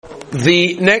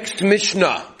The next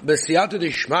Mishnah, B'siyata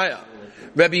D'Shmaya,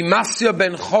 Rabbi Masya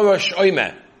ben Chorosh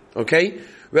Oimeh, okay?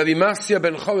 Rabbi Masya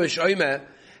ben Chorosh Oimeh,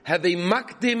 have a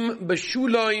makdim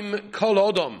b'shuloim kol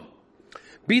odom.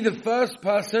 Be the first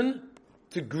person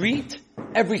to greet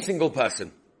every single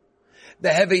person.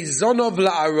 They have a zonov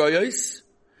la'aroyos,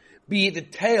 be the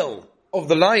tail of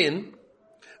the lion,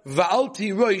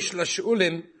 va'alti roish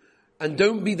la'shu'ulim, and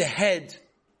don't be the head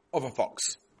of a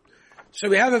fox. So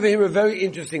we have over here a very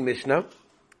interesting Mishnah.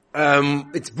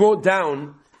 It's brought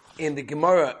down in the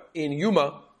Gemara in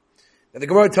Yuma. The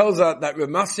Gemara tells us that Rav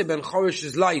Masya ben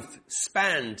Chorosh's life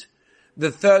spanned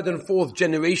the third and fourth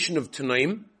generation of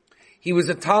Tanaim. He was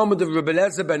a Talmud of Rabbi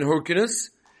Eliezer ben Hyrcanus,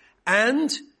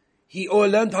 and he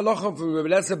learned halacha from Rabbi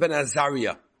Eliezer ben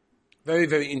Azariah. Very,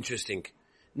 very interesting.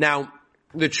 Now,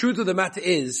 the truth of the matter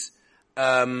is,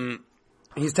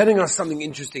 he's telling us something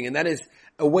interesting, and that is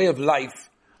a way of life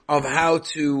of how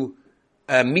to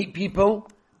meet people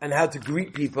and how to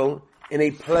greet people in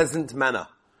a pleasant manner.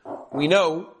 We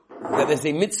know that there's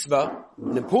a mitzvah,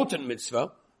 an important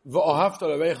mitzvah,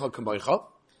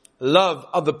 love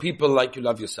other people like you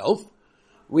love yourself.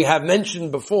 We have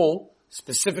mentioned before,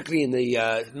 specifically in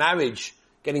the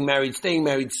getting married, staying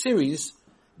married series,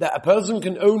 that a person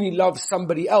can only love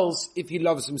somebody else if he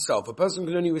loves himself. A person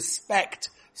can only respect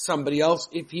somebody else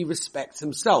if he respects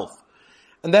himself.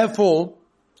 And therefore,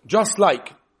 just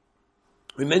like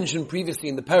we mentioned previously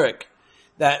in the Perek,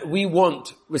 that we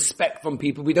want respect from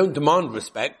people. We don't demand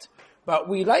respect, but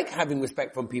we like having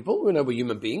respect from people. We know we're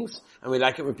human beings, and we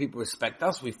like it when people respect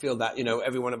us. We feel that,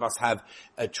 every one of us have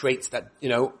traits that,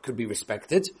 could be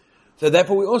respected. So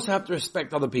therefore we also have to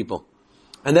respect other people.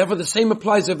 And therefore the same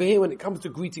applies over here when it comes to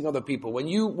greeting other people. When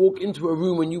you walk into a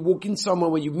room, when you walk in somewhere,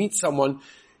 when you meet someone,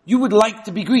 you would like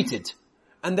to be greeted.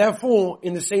 And therefore,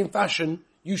 in the same fashion,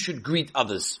 you should greet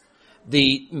others.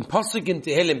 The Pasuk in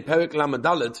Tehillim, Perek Lamed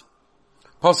Daled,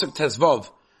 Pasuk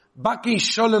Tezvav, Baki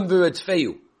Sholem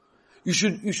V'Retfeu. You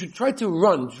should try to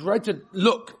run, try to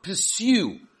look,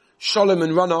 pursue Sholem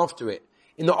and run after it.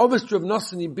 In the Ovest Rav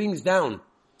Nosson, he brings down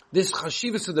this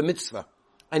Chashivas of the mitzvah,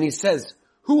 and he says,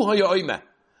 Hu haya oimeh,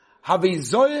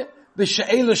 havizoy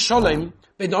b'she'ela Sholem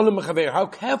ben olam mechaver. How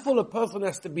careful a person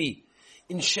has to be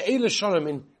in she'ela Sholem,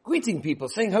 in greeting people,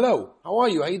 saying hello, how are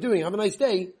you, how are you doing, have a nice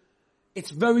day. It's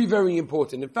very, very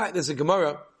important. In fact, there's a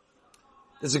Gemara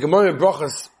in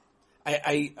Brachos.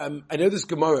 I know this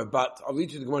Gemara, but I'll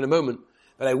read you the Gemara in a moment,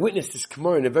 but I witnessed this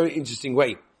Gemara in a very interesting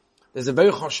way. There's a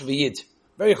very choshev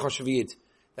yid,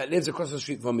 that lives across the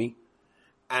street from me,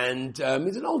 and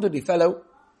he's an elderly fellow,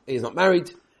 he's not married,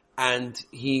 and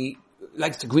he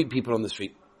likes to greet people on the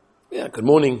street. Yeah, good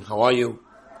morning, how are you?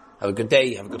 Have a good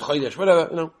day, have a good chodesh,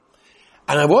 whatever,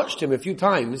 And I watched him a few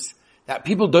times that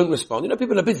people don't respond.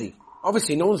 People are busy.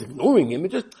 Obviously, no one's ignoring him.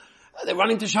 It's just, they're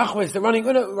running to Shachwes, they're running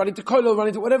to Koilo,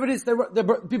 running to whatever it is,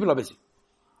 people are busy.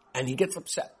 And he gets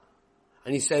upset.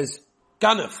 And he says,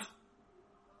 Ganef.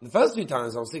 The first few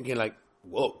times I was thinking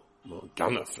whoa,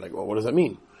 Ganef, what does that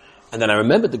mean? And then I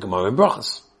remembered the Gemara in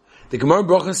Brachos. The Gemara in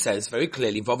Brachos says very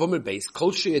clearly,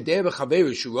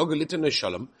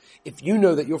 if you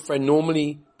know that your friend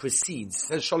normally precedes,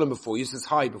 says shalom before you, says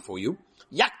hi before you,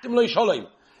 yaktim lo shalom,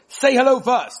 say hello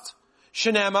first.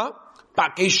 Shenema,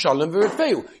 bakei shalom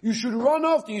v'refeu. You should run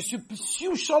after, you should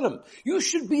pursue shalom. You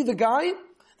should be the guy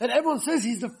that everyone says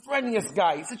he's the friendliest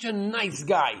guy, he's such a nice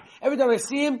guy. Every time I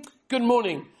see him, good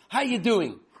morning, how you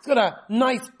doing? He's got a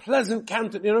nice, pleasant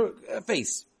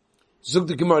face. Zug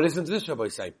the Gemara, listen to this, Rabbi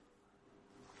say.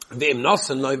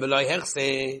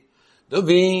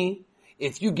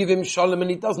 If you give him shalom and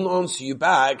he doesn't answer you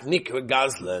back, nikra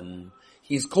gazlan.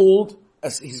 He's a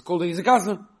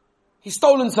gazlan. He's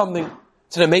stolen something.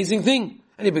 It's an amazing thing.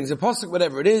 And he brings a pasuk,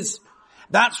 whatever it is.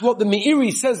 That's what the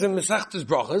Meiri says in Masechtas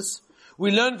Brachos.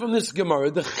 We learn from this Gemara,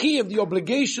 the chi of the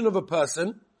obligation of a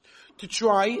person to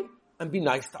try and be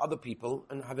nice to other people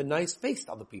and have a nice face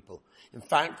to other people. In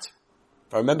fact,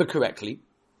 if I remember correctly,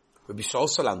 Rabbi Shaul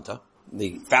Salanta,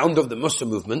 the founder of the Mussar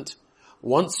movement,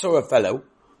 once saw a fellow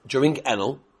during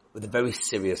Elul with a very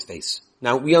serious face.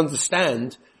 Now, we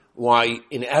understand why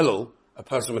in Elul a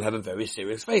person would have a very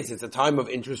serious face. It's a time of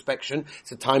introspection.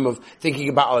 It's a time of thinking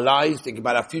about our lives, thinking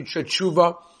about our future,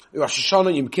 tshuva, Rosh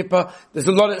Hashanah, Yom Kippur. There's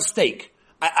a lot at stake.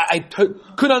 I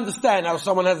could understand how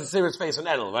someone has a serious face on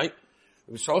Elul, right?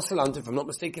 Rabbi Shaul Salanta, if I'm not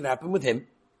mistaken, it happened with him,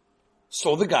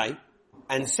 saw the guy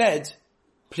and said,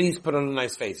 please put on a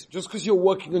nice face. Just because you're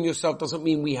working on yourself doesn't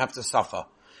mean we have to suffer.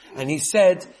 And he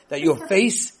said that your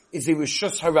face is a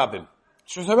Rishus Harabim.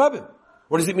 Rishus Harabim.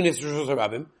 What does it mean it's Rishus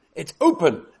Harabim? It's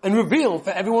open and revealed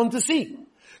for everyone to see.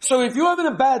 So if you're having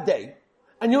a bad day,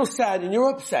 and you're sad and you're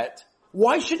upset,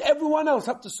 Why should everyone else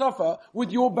have to suffer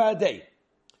with your bad day?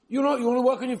 You want to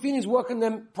work on your feelings, work on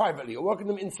them privately, or work on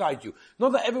them inside you.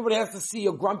 Not that everybody has to see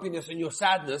your grumpiness and your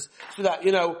sadness, so that,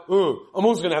 I'm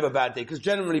also going to have a bad day. Because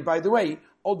generally, by the way,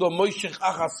 although Moishech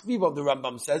Achas Svivav, the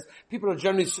Rambam says, people are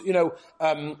generally,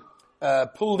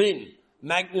 pulled in.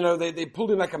 They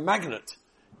pulled in like a magnet.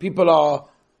 People are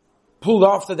pulled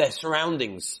after their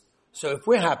surroundings. So if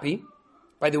we're happy,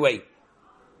 by the way,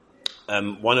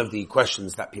 one of the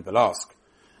questions that people ask,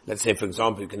 let's say, for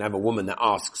example, you can have a woman that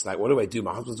asks, like, what do I do?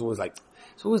 My husband's always like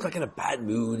in a bad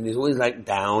mood, and he's always like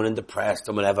down and depressed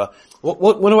and whatever.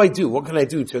 What do I do? What can I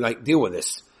do to like deal with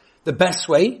this? The best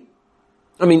way,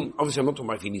 obviously I'm not talking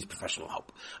about if he needs professional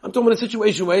help. I'm talking about a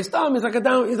situation where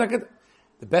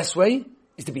the best way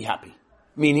is to be happy.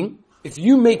 Meaning, if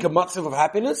you make a matzav of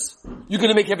happiness, you're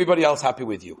going to make everybody else happy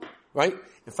with you. Right?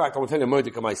 In fact, I will tell you a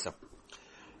Moedik HaMaisa.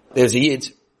 There's a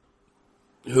Yid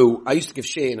who I used to give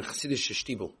sheh in a Chassidish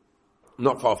shtibel,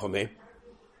 not far from here.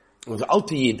 It was an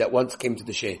Alter Yid that once came to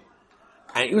the sheh.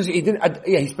 And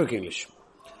he spoke English.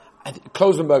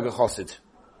 Klosenberger Chassid.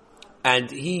 And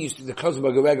the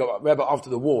Klosenberger Rebbe after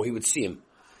the war, he would see him.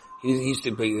 He used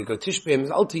to go tishbeh him.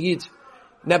 His Alter Yid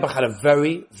never had a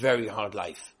very, very hard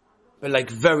life. But like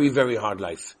very, very hard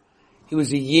life. He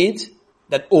was a Yid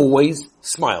that always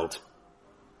smiled.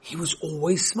 He was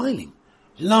always smiling,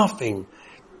 laughing,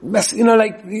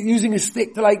 like using a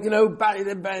stick to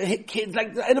hit kids,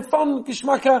 like in a fun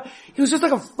geschmacka. He was just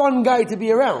like a fun guy to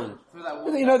be around.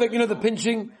 The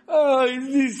pinching. Oh,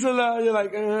 you're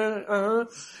like,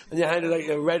 and your hand is like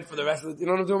red for the rest of it. You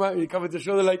know what I'm talking about? You cover the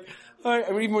shoulder like,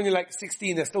 even when you're like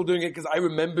 16, they're still doing it because I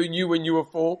remember you when you were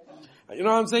 4. You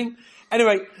know what I'm saying?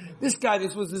 Anyway, this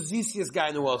was the ziziest guy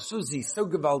in the world. So ziz, so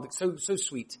gewaldig, so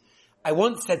sweet. I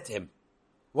once said to him,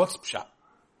 what's pshat?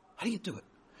 How do you do it?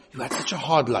 You had such a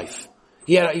hard life.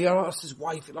 He lost his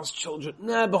wife, he lost children.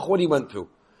 But what he went through.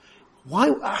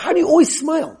 How do you always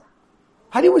smile?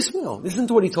 How do you always smile? Listen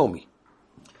to what he told me.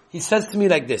 He says to me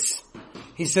like this.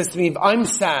 He says to me, if I'm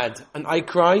sad and I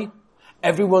cry,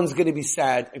 everyone's going to be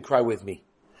sad and cry with me.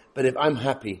 But if I'm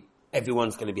happy,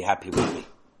 everyone's going to be happy with me.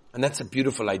 And that's a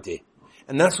beautiful idea.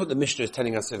 And that's what the Mishnah is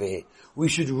telling us over here. We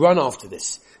should run after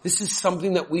this. This is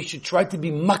something that we should try to be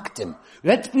makdim.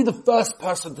 Let's be the first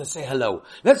person to say hello.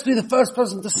 Let's be the first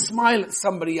person to smile at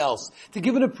somebody else, to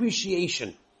give an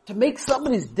appreciation, to make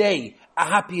somebody's day a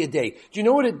happier day. Do you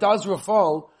know what it does,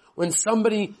 Rafal, when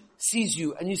somebody sees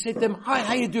you and you say to them, hi,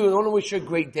 how you doing? I want to wish you a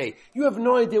great day. You have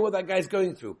no idea what that guy's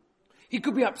going through. He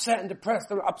could be upset and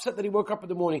depressed, or upset that he woke up in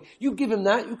the morning. You give him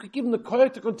that, you could give him the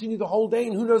koyach to continue the whole day,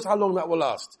 and who knows how long that will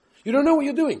last. You don't know what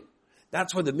you're doing.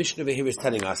 That's what the Mishnah over here is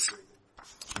telling us.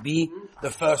 Be the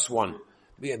first one.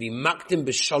 Be makdim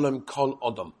b'shalom kol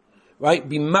odom. Right?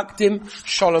 Be makdim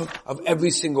shalom of every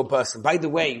single person. By the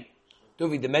way,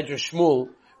 Dovi, the Medrash Shmuel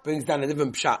brings down a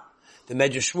different pshat. The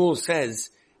Medrash Shmuel says,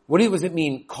 what does it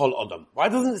mean, kol odom? Why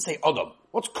doesn't it say odom?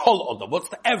 What's kol odom? What's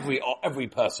the every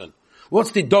person?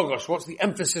 What's the dogosh? What's the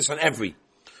emphasis on every?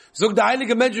 Zog the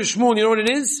Heilige Medrash Shmuel, you know what it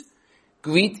is?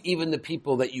 Greet even the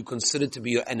people that you consider to be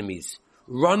your enemies.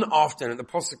 Run after, and the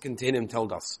Pasuk in Tehillim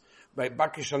told us, right?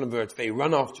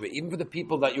 Run after it. Even for the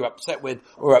people that you're upset with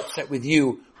or upset with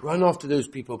you, run after those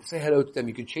people. Say hello to them.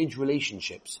 You can change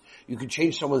relationships. You can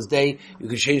change someone's day. You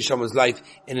can change someone's life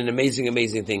in an amazing,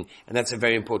 amazing thing. And that's a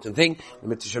very important thing.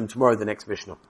 Tomorrow, the next Mishnah.